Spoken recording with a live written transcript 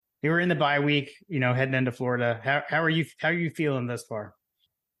were in the bye week, heading into Florida. How are you feeling thus far?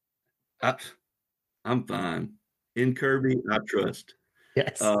 I, I'm fine. In Kirby, I trust.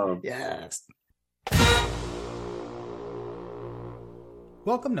 Yes. Um, Yes.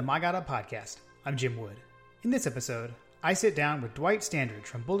 Welcome to My God Up Podcast. I'm Jim Wood. In this episode, I sit down with Dwight Standridge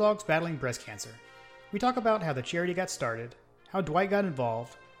from Bulldogs Battling Breast Cancer. We talk about how the charity got started, how Dwight got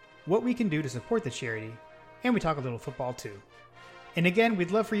involved, what we can do to support the charity, and we talk a little football too. And again,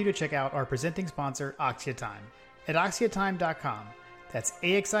 we'd love for you to check out our presenting sponsor, Oxia Time, at oxiatime.com. That's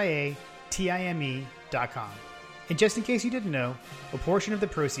AXIATIME.com. And just in case you didn't know, a portion of the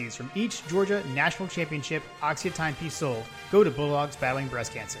proceeds from each Georgia National Championship Oxia Time piece sold go to Bulldogs Battling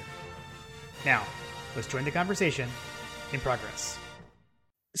Breast Cancer. Now, let's join the conversation in progress.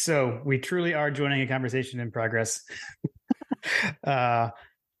 So we truly are joining a conversation in progress. Dwight,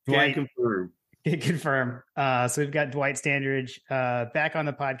 confirm. Confirm. So we've got Dwight Standridge back on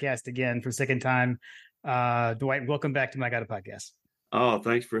the podcast again for a second time. Dwight, welcome back to My God Podcast. Oh,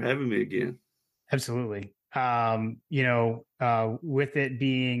 thanks for having me again. Absolutely. With it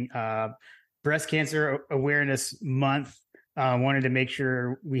being Breast Cancer Awareness Month, wanted to make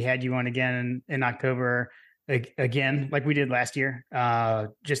sure we had you on again in October, again, like we did last year,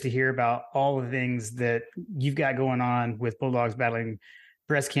 just to hear about all the things that you've got going on with Bulldogs Battling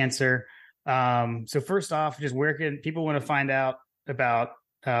Breast Cancer. So first off, just where can people want to find out about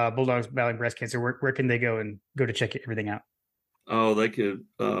Bulldogs Battling Breast Cancer? Where can they go to check everything out? Oh, they could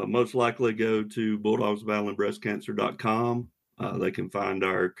most likely go to bulldogsbattlingBreastCancer.com. They can find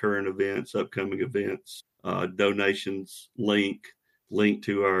our current events, upcoming events, donations link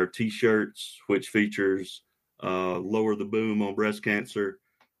to our T-shirts, which features Lower the Boom on breast cancer.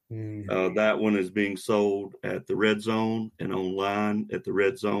 That one is being sold at the Red Zone and online at the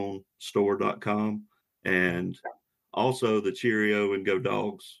redzonestore.com. And also the Cheerio and Go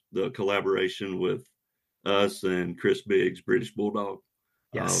Dogs, the collaboration with us and Chris Biggs, British Bulldog.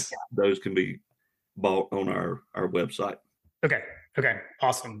 Yes. Those can be bought on our website. Okay.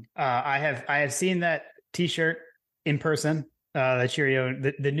 Awesome. I have seen that T-shirt in person. The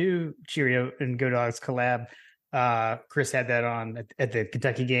Cheerio, the new Cheerio and Go Dogs collab. Chris had that on at the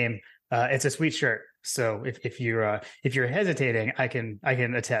Kentucky game. It's a sweet shirt. So if you're hesitating, I can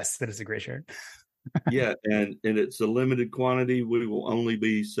attest that it's a great shirt. Yeah, and it's a limited quantity. We will only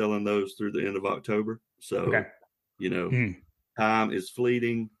be selling those through the end of October. So, okay. Time is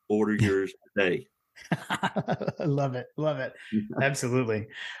fleeting. Order yours today. Love it. Absolutely.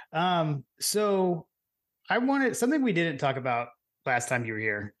 So I wanted something we didn't talk about last time you were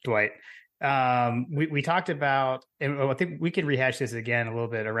here, Dwight. We talked about, and I think we can rehash this again a little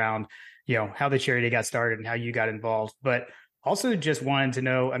bit around, how the charity got started and how you got involved, but also just wanted to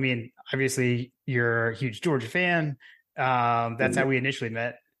know, I mean, obviously you're a huge Georgia fan. That's how we initially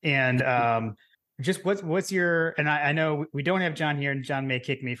met. And, just what's your, and I know we don't have John here and John may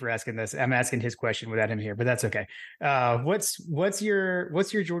kick me for asking this. I'm asking his question without him here, but that's okay. What's your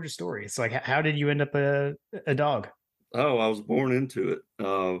Georgia story? It's like, how did you end up a dog? Oh, I was born into it.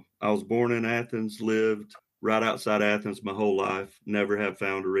 I was born in Athens, lived right outside Athens my whole life. Never have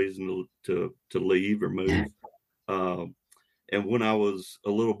found a reason to leave or move. And when I was a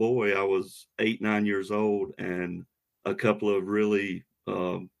little boy, I was 8-9 years old, and a couple of really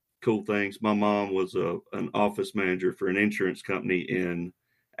cool things. My mom was an office manager for an insurance company in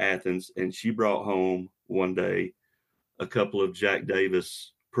Athens, and she brought home one day a couple of Jack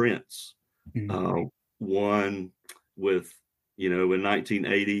Davis prints. Mm-hmm. One with, in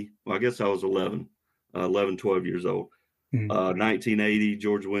 1980, well, I guess I was 12 years old. Mm-hmm. 1980,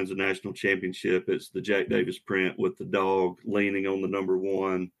 Georgia wins the national championship. It's the Jack Davis print with the dog leaning on the number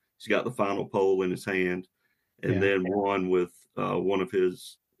one. He's got the final pole in his hand. And then one with one of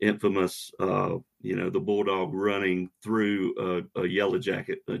his infamous, the Bulldog running through a yellow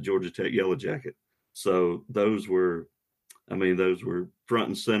jacket, a Georgia Tech yellow jacket. So those were front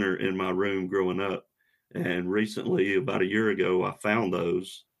and center in my room growing up. And recently, about a year ago, I found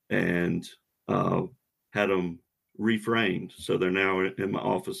those and had them reframed. So they're now in my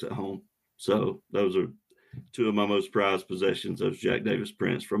office at home. So those are two of my most prized possessions, those Jack Davis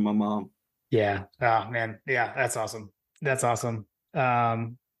prints from my mom. Yeah. Oh man. Yeah. That's awesome.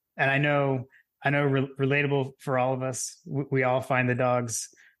 And I know relatable for all of us. We all find the dogs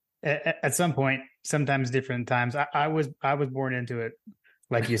at some point, sometimes different times. I was born into it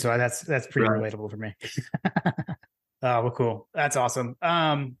like you. So that's pretty relatable for me. Oh, well, cool. That's awesome.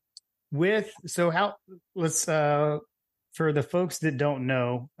 For the folks that don't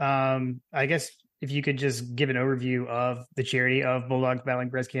know, I guess if you could just give an overview of the charity of Bulldogs Battling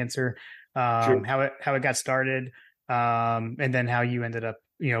Breast Cancer, Sure. how it got started, and then how you ended up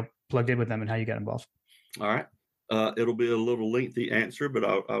plugged in with them and how you got involved. All right. It'll be a little lengthy answer, but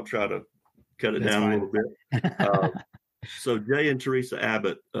I'll try to cut it That's down fine. a little bit. So Jay and Teresa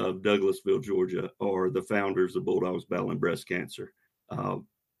Abbott of Douglasville, Georgia, are the founders of Bulldogs Battling Breast Cancer.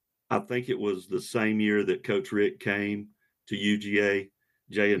 I think it was the same year that Coach Rick came to UGA.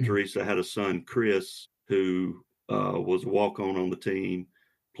 Jay and Teresa had a son, Chris, who was a walk-on the team,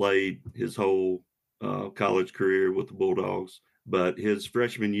 played his whole college career with the Bulldogs. But his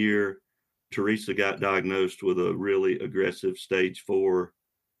freshman year, Teresa got diagnosed with a really aggressive stage 4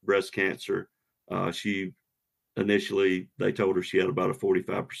 breast cancer. She initially, they told her she had about a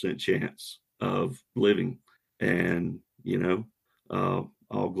 45% chance of living. And,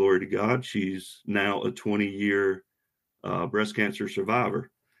 all glory to God, she's now a 20-year breast cancer survivor.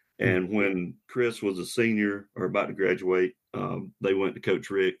 And when Chris was a senior or about to graduate, they went to Coach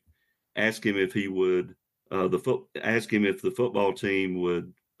Rick, asked him if he would, asked him if the football team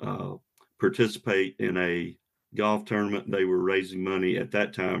would participate in a golf tournament. They were raising money at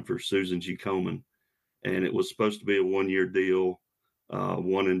that time for Susan G. Komen, and it was supposed to be a 1-year deal,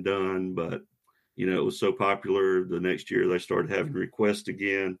 one and done. But it was so popular. The next year they started having requests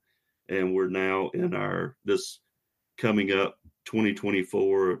again, and we're now in this coming up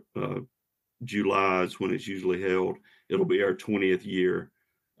 2024 July is when it's usually held. It'll be our 20th year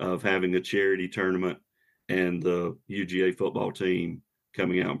of having a charity tournament and the UGA football team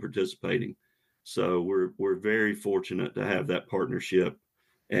coming out and participating. So we're very fortunate to have that partnership.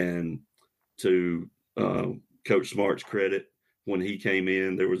 And to Coach Smart's credit, when he came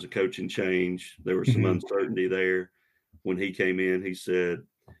in, there was a coaching change. There was some uncertainty there. When he came in, he said,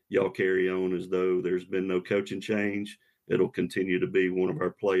 y'all carry on as though there's been no coaching change. It'll continue to be one of our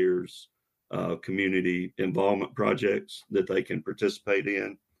players' community involvement projects that they can participate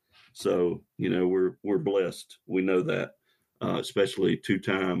in. So, we're blessed. We know that, especially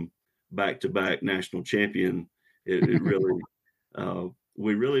 2-time back-to-back national champion. It really,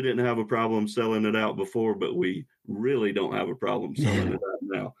 we really didn't have a problem selling it out before, but we really don't have a problem selling it out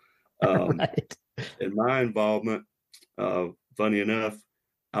now. Right. And my involvement, funny enough,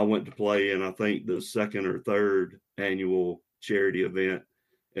 I went to play in, I think, the 2nd or 3rd annual charity event.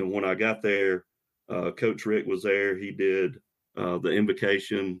 And when I got there, Coach Rick was there. He did the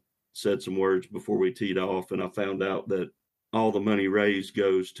invocation, said some words before we teed off. And I found out that all the money raised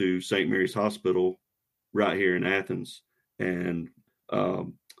goes to St. Mary's Hospital right here in Athens. And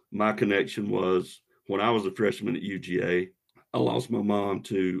my connection was when I was a freshman at UGA, I lost my mom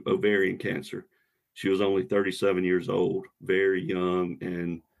to ovarian cancer. She was only 37 years old, very young.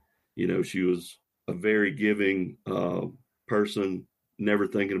 And, she was a very giving person, never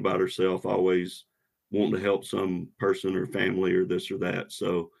thinking about herself, always wanting to help some person or family or this or that.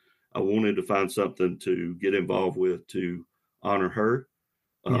 So I wanted to find something to get involved with to honor her.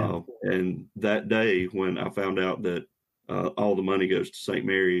 And that day when I found out that all the money goes to St.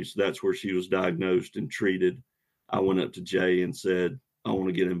 Mary's, that's where she was diagnosed and treated. I went up to Jay and said, I want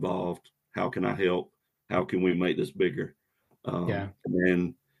to get involved. How can I help? How can we make this bigger?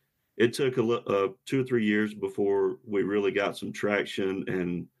 And it took 2 or 3 years before we really got some traction.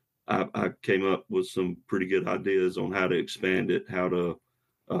 And I came up with some pretty good ideas on how to expand it, how to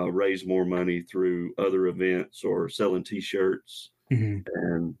raise more money through other events or selling T-shirts.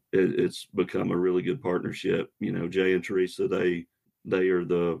 And it's become a really good partnership. Jay and Teresa, they are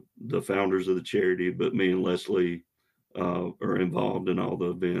the founders of the charity, but me and Leslie are involved in all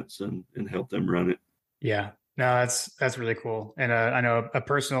the events and help them run it. Yeah, no, that's really cool. And I know a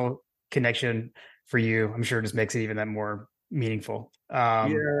personal connection for you, I'm sure, just makes it even that more meaningful. I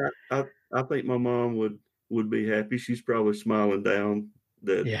think my mom would be happy. She's probably smiling down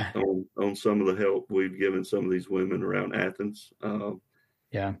that on some of the help we've given some of these women around Athens,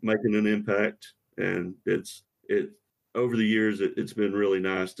 making an impact. And it over the years, it's been really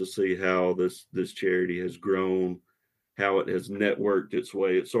nice to see how this charity has grown, how it has networked its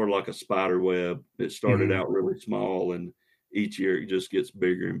way. It's sort of like a spider web. It started out really small, and each year it just gets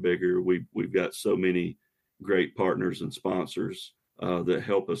bigger and bigger. We've got so many great partners and sponsors that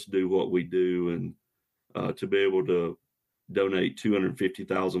help us do what we do, and to be able to donate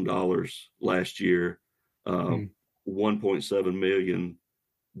 $250,000 last year, $1.7 million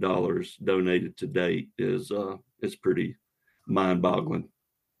donated to date is it's pretty mind-boggling.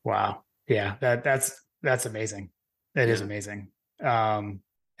 Wow. Yeah, that's amazing. That is amazing. And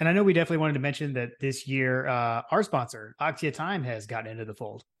I know we definitely wanted to mention that this year, our sponsor, Oxia Time, has gotten into the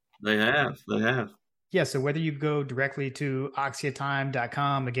fold. They have. Yeah. So whether you go directly to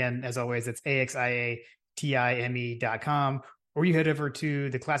oxiatime.com, again, as always, it's AXIATIME.com, or you head over to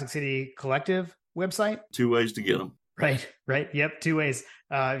the Classic City Collective website. 2 ways to get them. Right. Yep. Two ways.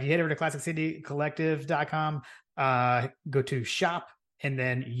 If you head over to classiccitycollective.com, go to shop and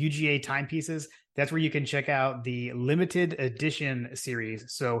then UGA timepieces. That's where you can check out the limited edition series.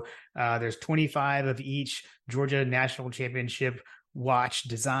 So there's 25 of each Georgia National Championship watch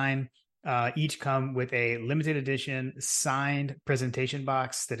design. Each come with a limited edition signed presentation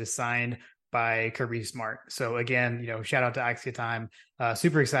box that is signed by Kirby Smart. So again, shout out to Ixia Time.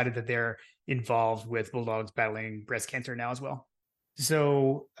 Super excited that they're involved with Bulldogs battling breast cancer now as well.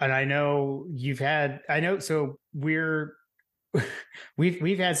 So, and I know so we've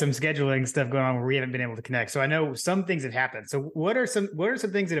had some scheduling stuff going on where we haven't been able to connect. So I know some things have happened. So what are some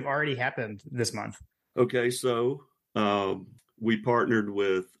things that have already happened this month? Okay, so we partnered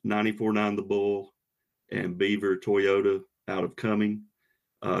with 94.9 The Bull and Beaver Toyota out of Cumming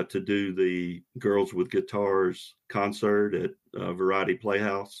to do the Girls with Guitars concert at Variety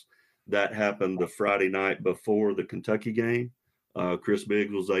Playhouse. That happened the Friday night before the Kentucky game. Chris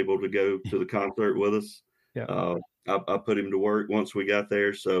Biggs was able to go to the concert with us. Yeah. I put him to work once we got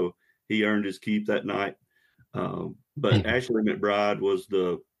there, so he earned his keep that night. But Ashley McBride was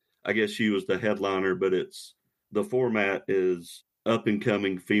I guess she was the headliner, but the format is up and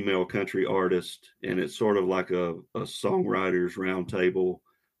coming female country artist, and it's sort of like a songwriters roundtable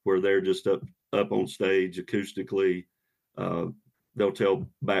where they're just up on stage acoustically. They'll tell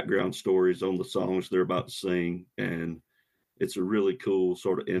background stories on the songs they're about to sing, and it's a really cool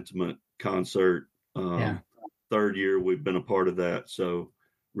sort of intimate concert. Third year we've been a part of that, so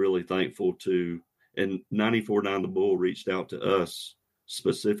really thankful to. And 94.9 The Bull reached out to us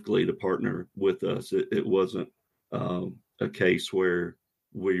specifically to partner with us. It wasn't a case where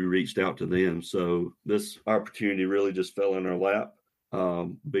we reached out to them. So this opportunity really just fell in our lap.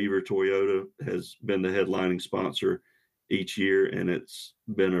 Beaver Toyota has been the headlining sponsor each year, and it's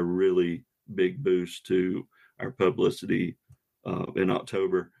been a really big boost to our publicity in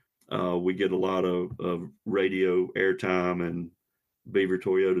October. We get a lot of radio airtime, and Beaver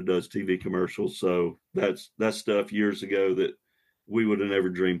Toyota does TV commercials. So that's stuff years ago that we would have never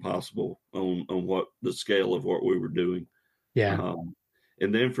dreamed possible on what the scale of what we were doing. Yeah.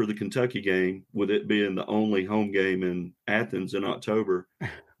 And then for the Kentucky game, with it being the only home game in Athens in October,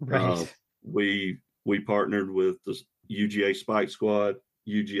 Right. We partnered with the UGA Spike Squad,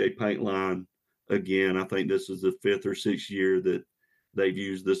 UGA Paint Line. Again, I think this is the 5th or 6th year that they've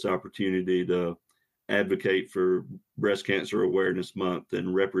used this opportunity to advocate for Breast Cancer Awareness Month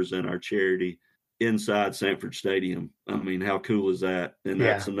and represent our charity inside Sanford Stadium. I mean, how cool is that? And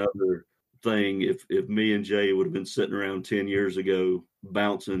that's another thing. If me and Jay would have been sitting around 10 years ago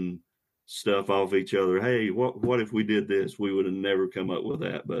bouncing stuff off each other, hey, what if we did this? We would have never come up with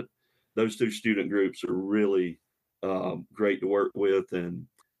that. But those two student groups are really great to work with, and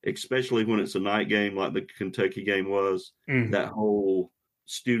especially when it's a night game like the Kentucky game was, that whole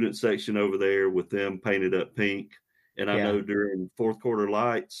student section over there with them painted up pink. And I know during fourth quarter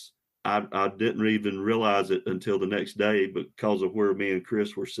lights, I didn't even realize it until the next day because of where me and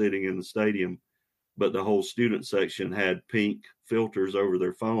Chris were sitting in the stadium. But the whole student section had pink filters over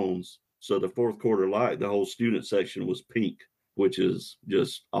their phones. So the fourth quarter light, the whole student section was pink, which is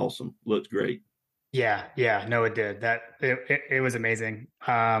just awesome. Looks great. Yeah. No, it did. It was amazing.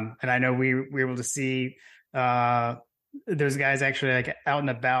 And I know we were able to see those guys actually like out and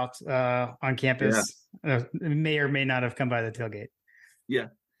about on campus. May or may not have come by the tailgate. Yeah,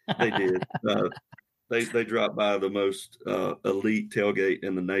 they did. They dropped by the most elite tailgate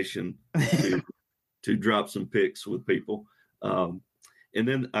in the nation to drop some pics with people. And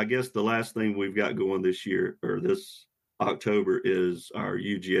then I guess the last thing we've got going this year or this October is our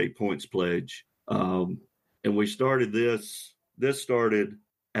UGA Points Pledge. And we started this started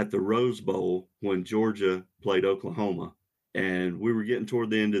at the Rose Bowl when Georgia played Oklahoma. And we were getting toward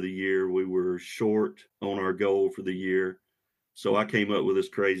the end of the year. We were short on our goal for the year. So I came up with this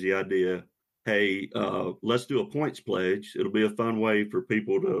crazy idea. Hey, let's do a points pledge. It'll be a fun way for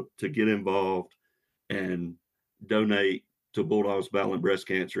people to get involved and donate to Bulldogs battling breast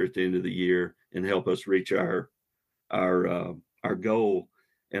cancer at the end of the year and help us reach our goal.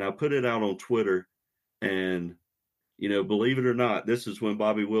 And I put it out on Twitter, and believe it or not, this is when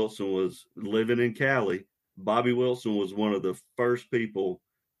Bobby Wilson was living in Cali. Bobby Wilson was one of the first people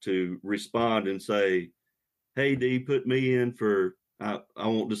to respond and say, hey, D, put me in for, I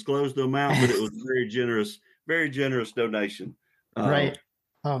won't disclose the amount, but it was very generous donation. Right.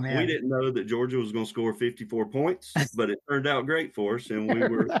 Oh, man. We didn't know that Georgia was going to score 54 points, but it turned out great for us, and we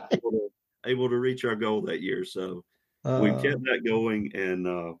were able to reach our goal that year. So we kept that going, and,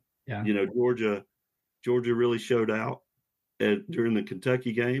 Georgia really showed out. during the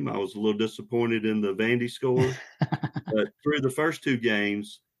Kentucky game. I was a little disappointed in the Vandy score, but through the first 2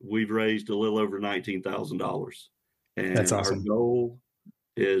 games, we've raised a little over $19,000, That's and our awesome. goal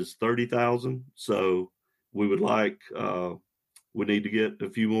is 30,000. So we would like we need to get a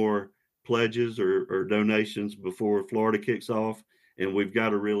few more pledges or donations before Florida kicks off, and we've got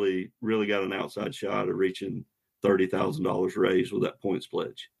to really got an outside shot at reaching $30,000 raised with that points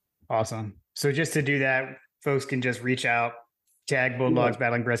pledge. Awesome. So just to do that, folks can just reach out, tag Bulldogs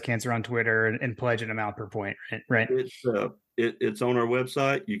Battling Breast Cancer on Twitter, and pledge an amount per point, right? It's on our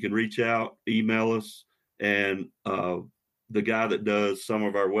website. You can reach out, email us, and the guy that does some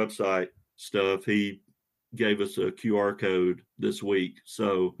of our website stuff, he gave us a QR code this week.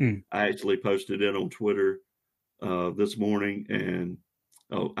 So I actually posted it on Twitter this morning, and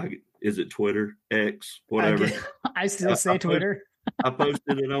is it Twitter, X, whatever? I still say Twitter. I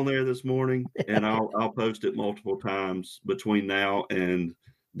posted it on there this morning, and I'll post it multiple times between now and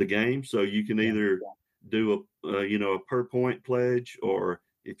the game. So you can either do a per point pledge, or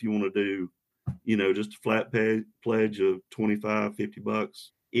if you want to do, just a flat pledge of $25-$50,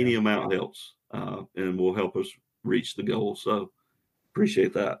 any amount helps, and will help us reach the goal. So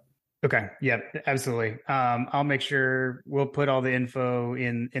appreciate that. Okay. Yeah, absolutely. I'll make sure we'll put all the info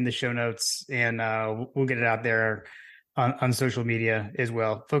in the show notes, and we'll get it out there on social media as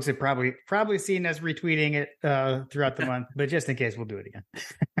well. Folks have probably seen us retweeting it throughout the month, but just in case, we'll do it again.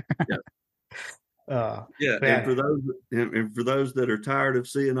 And for those that are tired of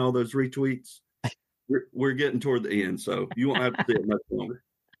seeing all those retweets, we're getting toward the end, so you won't have to see it much longer.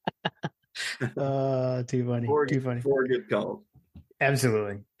 Too funny. Too funny. For a good cause.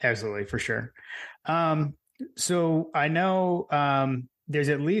 Absolutely, for sure. So I know there's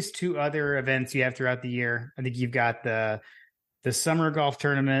at least 2 other events you have throughout the year. I think you've got the summer golf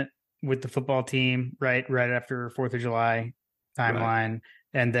tournament with the football team right after 4th of July timeline. Right.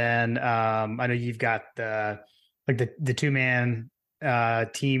 And then I know you've got the 2-man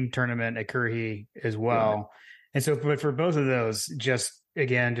team tournament at Currahee as well. Right. And so for both of those, just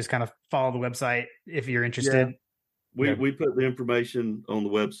kind of follow the website if you're interested. Yeah. We put the information on the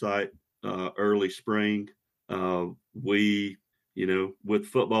website early spring. With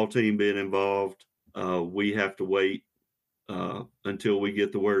football team being involved, we have to wait until we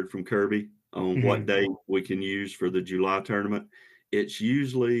get the word from Kirby on what date we can use for the July tournament. It's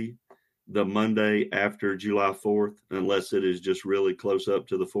usually the Monday after July 4th, unless it is just really close up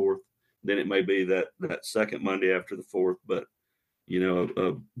to the 4th. Then it may be that second Monday after the 4th, but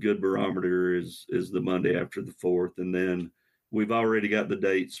a good barometer is the Monday after the 4th. And then we've already got the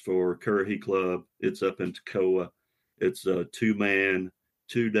dates for Currahee Club. It's up in Toccoa. It's a 2-man,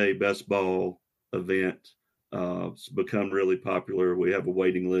 2-day best ball event. It's become really popular. We have a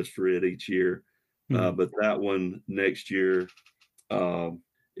waiting list for it each year. But that one next year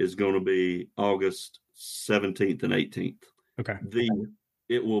is going to be August 17th and 18th. Okay.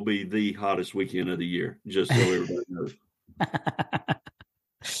 It will be the hottest weekend of the year, just so everybody knows.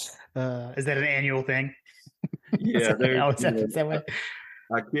 Is that an annual thing? Yeah, that way?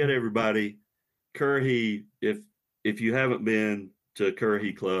 I kid everybody. Currahee, if you haven't been to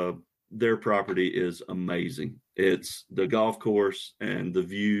Currahee Club, their property is amazing. It's the golf course and the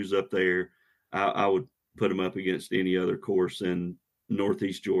views up there. I would put them up against any other course in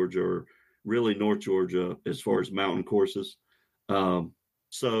Northeast Georgia, or really North Georgia, as far as mountain courses.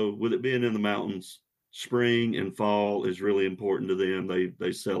 So with it being in the mountains, spring and fall is really important to them.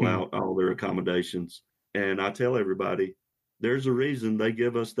 They sell out all their accommodations. And I tell everybody, there's a reason they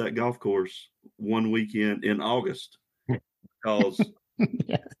give us that golf course one weekend in August, because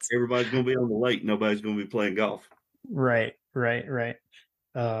everybody's going to be on the lake. Nobody's going to be playing golf. Right.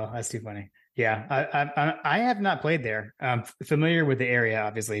 That's too funny. Yeah. I have not played there. I'm familiar with the area,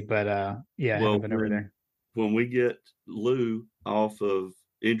 obviously, but I haven't been over there. When we get Lou off of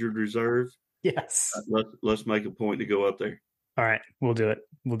injured reserve, yes, let's make a point to go up there. All right, we'll do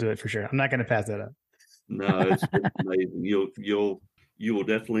it for sure. I'm not going to pass that up. No, it's amazing. You will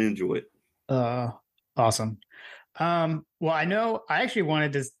definitely enjoy it. Awesome. Well, I actually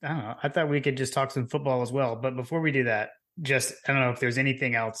wanted to, I don't know, I thought we could just talk some football as well, but before we do that, I don't know if there's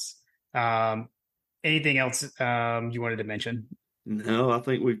anything else you wanted to mention. No, I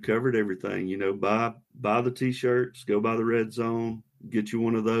think we've covered everything. Buy the t-shirts, go by the Red Zone, get you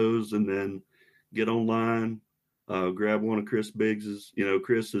one of those, and then get online, grab one of Chris Biggs's.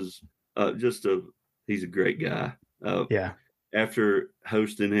 Chris is he's a great guy. After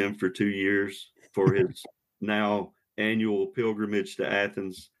hosting him for 2 years for his now annual pilgrimage to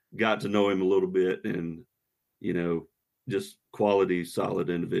Athens, got to know him a little bit, and, just quality, solid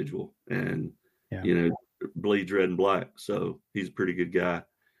individual. And, bleeds red and black. So he's a pretty good guy.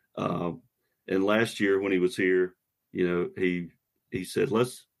 And last year when he was here, he said,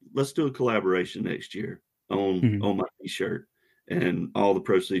 let's do a collaboration next year on my t-shirt, and all the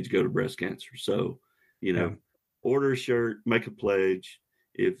proceeds go to breast cancer. So, order a shirt, make a pledge.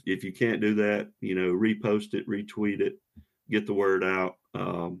 If you can't do that, repost it, retweet it, get the word out.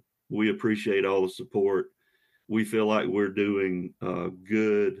 We appreciate all the support. We feel like we're doing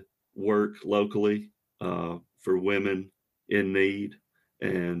good work locally for women in need,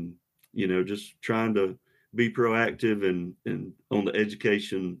 and just trying to be proactive and on the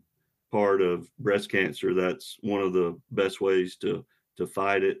education part of breast cancer. That's one of the best ways to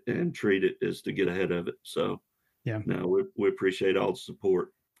fight it and treat it, is to get ahead of it. So no, we appreciate all the support.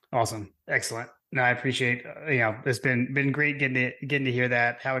 Awesome. Excellent. No, I appreciate, it's been great getting to hear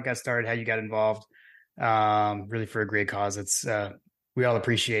that, how it got started, how you got involved, really for a great cause. It's, we all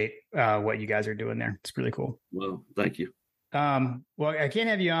appreciate, what you guys are doing there. It's really cool. Well, thank you. Well, I can't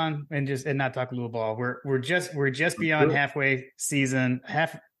have you on and not talk a little ball. We're just beyond halfway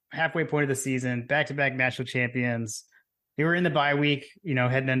point of the season, back-to-back national champions. You were in the bye week,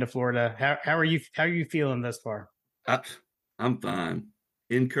 heading into Florida. How are you feeling thus far? I'm fine.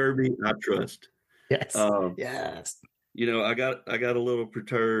 In Kirby, I trust. Yes. Yes. I got a little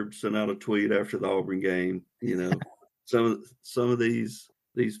perturbed, sent out a tweet after the Auburn game. Some of these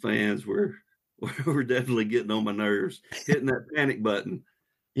fans were definitely getting on my nerves, hitting that panic button.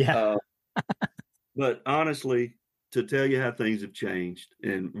 Yeah. But honestly, to tell you how things have changed,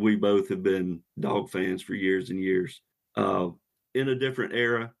 and we both have been Dog fans for years and years, in a different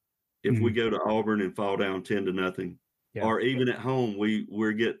era, if we go to Auburn and fall down 10-0, or even at home,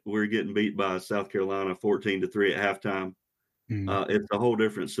 we're getting beat by South Carolina 14-3 at halftime. It's a whole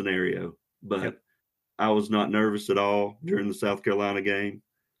different scenario. But I was not nervous at all during the South Carolina game,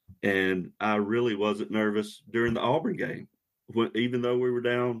 and I really wasn't nervous during the Auburn game, even though we were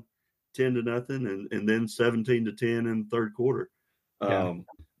down 10-0 and then 17-10 in the third quarter.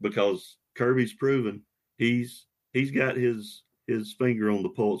 Because Kirby's proven he's got his finger on the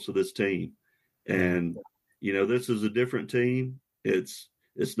pulse of this team, and this is a different team. It's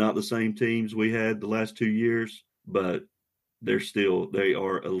not the same teams we had the last 2 years, but they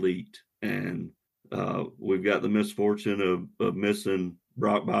are elite. And we've got the misfortune of missing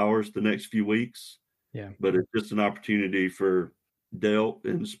Brock Bowers the next few weeks. Yeah. But it's just an opportunity for Delt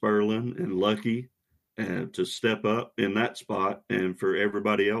and Sperlin and Lucky to step up in that spot, and for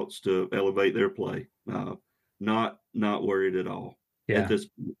everybody else to elevate their play. Not worried at all at this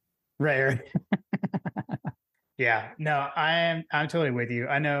point. Right. Yeah, no, I'm totally with you.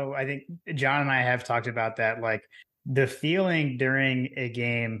 I think John and I have talked about that. Like, the feeling during a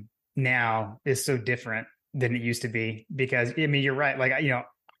game now is so different than it used to be, because you're right. Like,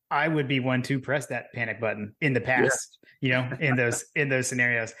 I would be one to press that panic button in the past, in those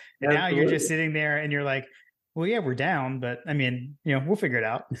scenarios. And now you're just sitting there and you're like, well, yeah, we're down, but we'll figure it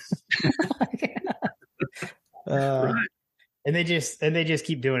out. Right. And they just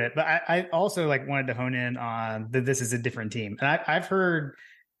keep doing it. But I also wanted to hone in on that this is a different team. And I've heard,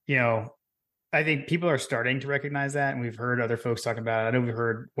 I think people are starting to recognize that. And we've heard other folks talk about it. I know we've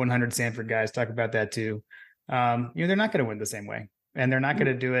heard 100 Sanford guys talk about that too. They're not going to win the same way, and they're not going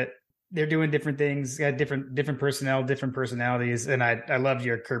to do it. They're doing different things, got different personnel, different personalities. And I loved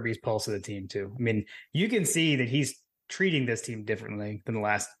your Kirby's pulse of the team too. You can see that he's treating this team differently than the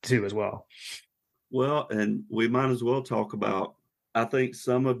last two as well. Well, and we might as well talk about, I think,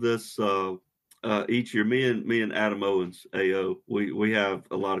 some of this each year. Me and Adam Owens, AO, we have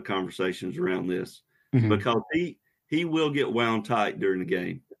a lot of conversations around this, because he will get wound tight during the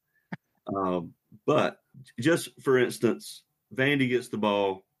game. But just for instance, Vandy gets the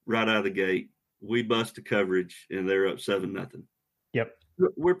ball right out of the gate. We bust the coverage and they're up 7-0. Yep.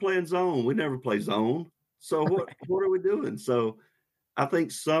 We're playing zone. We never play zone. So what are we doing? So I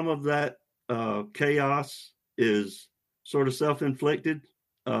think some of that chaos is sort of self-inflicted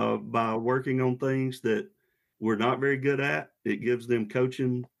by working on things that we're not very good at. It gives them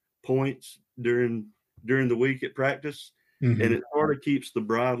coaching points during the week at practice, and it sort of keeps the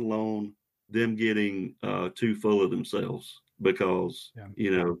bridle on them getting too full of themselves, because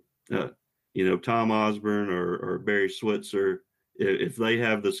Tom Osborne or Barry Switzer, if they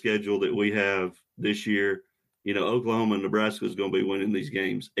have the schedule that we have this year, Oklahoma and Nebraska is going to be winning these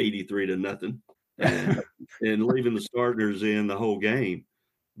games 83-0, and leaving the starters in the whole game.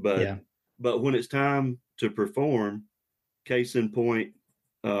 But when it's time to perform, case in point,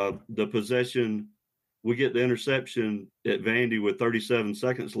 the possession, we get the interception at Vandy with 37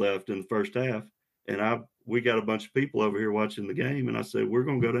 seconds left in the first half, and we got a bunch of people over here watching the game, and I said, we're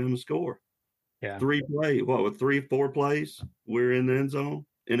going to go down and score. Yeah. 4 plays, we're in the end zone,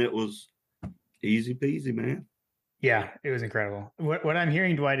 and it was easy peasy, man. Yeah, it was incredible. What I'm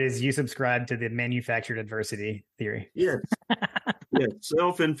hearing, Dwight, is you subscribe to the manufactured adversity theory. Yes, yes,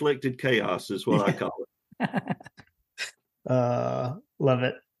 self-inflicted chaos is what I call it. Love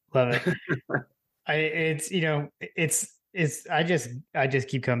it, love it. I just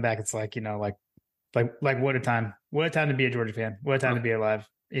keep coming back. It's like, like what a time, to be a Georgia fan, what a time to be alive.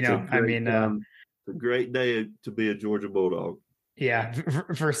 It's a great day to be a Georgia Bulldog. Yeah,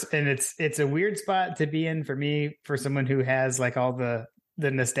 and it's a weird spot to be in for me, for someone who has like all the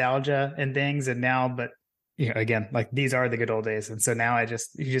nostalgia and things, and now, but again, like these are the good old days, and so now you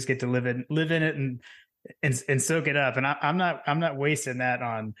just get to live in it and soak it up, and I'm not wasting that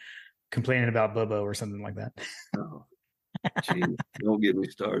on complaining about Bobo or something like that. Oh, geez, don't get me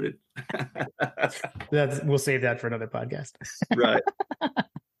started. We'll save that for another podcast. Right.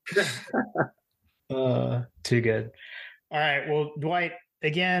 Too good. All right. Well, Dwight,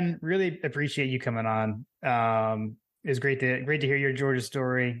 again, really appreciate you coming on. It's great to hear your Georgia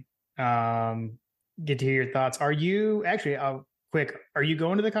story. Get to hear your thoughts. Are you actually? Are you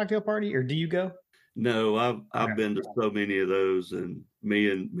going to the cocktail party, or do you go? No, I've been to so many of those, and me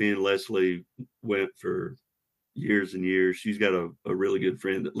and Leslie went for years and years. She's got a really good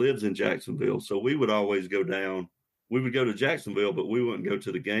friend that lives in Jacksonville, so we would always go down. We would go to Jacksonville, but we wouldn't go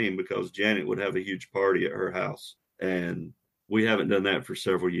to the game because Janet would have a huge party at her house. And we haven't done that for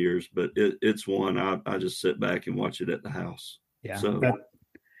several years, but it's one I just sit back and watch it at the house. Yeah. So,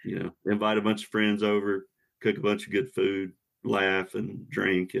 invite a bunch of friends over, cook a bunch of good food, laugh and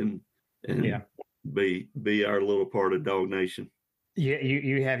drink, and be our little part of Dog Nation. Yeah,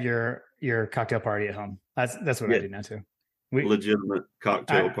 you have your cocktail party at home. That's what I do now too. Legitimate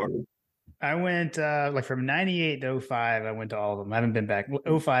cocktail party. I went like from 98 to 05. I went to all of them. I haven't been back.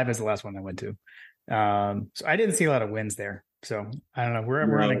 05 is the last one I went to. So I didn't see a lot of wins there. So I don't know. We're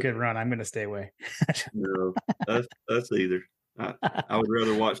on a good run. I'm going to stay away. No, that's either. I would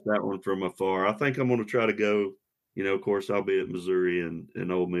rather watch that one from afar. I think I'm going to try to go. Of course, I'll be at Missouri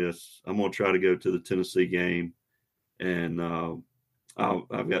and Ole Miss. I'm going to try to go to the Tennessee game, and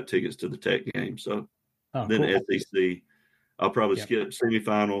I've got tickets to the Tech game. So then cool. SEC, I'll probably skip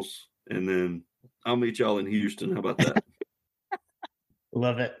semifinals, and then I'll meet y'all in Houston. How about that?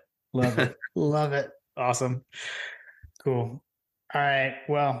 Love it. Love it. Love it. Awesome. Cool. All right.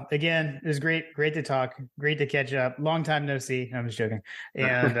 Well, again, it was great to talk. Great to catch up. Long time no see. I'm just joking.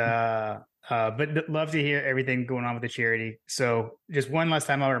 And but love to hear everything going on with the charity. So just one last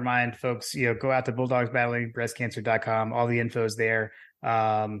time, I'll remind folks, go out to bulldogsbattlingBreastCancer.com. All the info's there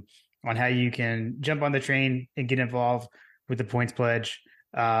on how you can jump on the train and get involved with the points pledge.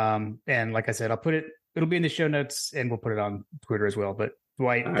 And like I said, it'll be in the show notes, and we'll put it on Twitter as well. But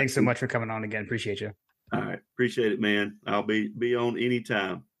Dwight, thanks so much for coming on again. Appreciate you. All right. Appreciate it, man. I'll be on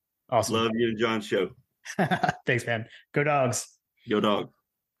anytime. Awesome. Love you and John's show. Thanks, man. Go Dogs. Go Dogs.